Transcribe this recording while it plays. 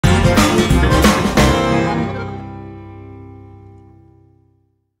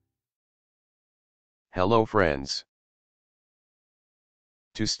Hello friends.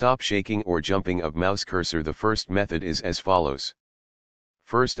 To stop shaking or jumping of mouse cursor, the first method is as follows.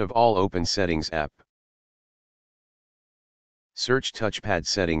 First of all, open Settings app. Search touchpad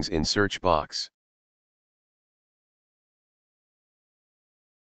settings in search box.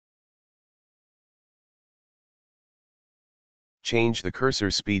 Change the cursor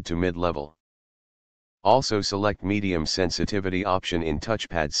speed to mid-level. Also select medium sensitivity option in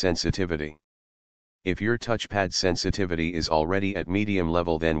touchpad sensitivity. If your touchpad sensitivity is already at medium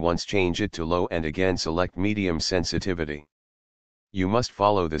level, then once change it to low and again select medium sensitivity. You must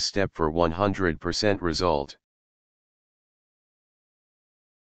follow this step for 100% result.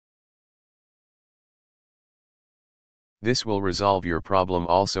 This will resolve your problem.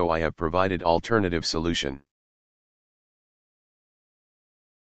 Also, I have provided alternative solution.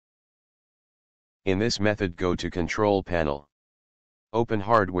 In this method, go to Control Panel. Open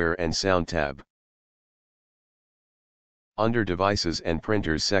Hardware and Sound tab. Under Devices and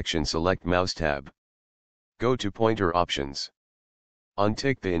Printers section, select Mouse tab. Go to Pointer Options.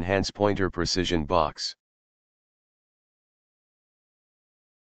 Untick the Enhance Pointer Precision box.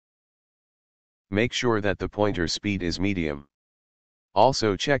 Make sure that the pointer speed is medium.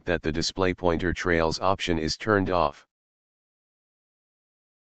 Also check that the Display Pointer Trails option is turned off.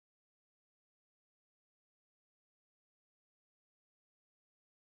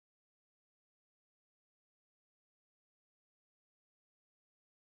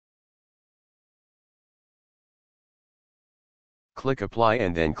 Click Apply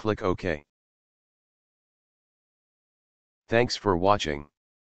and then click OK. Thanks for watching.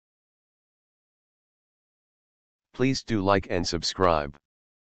 Please do like and subscribe.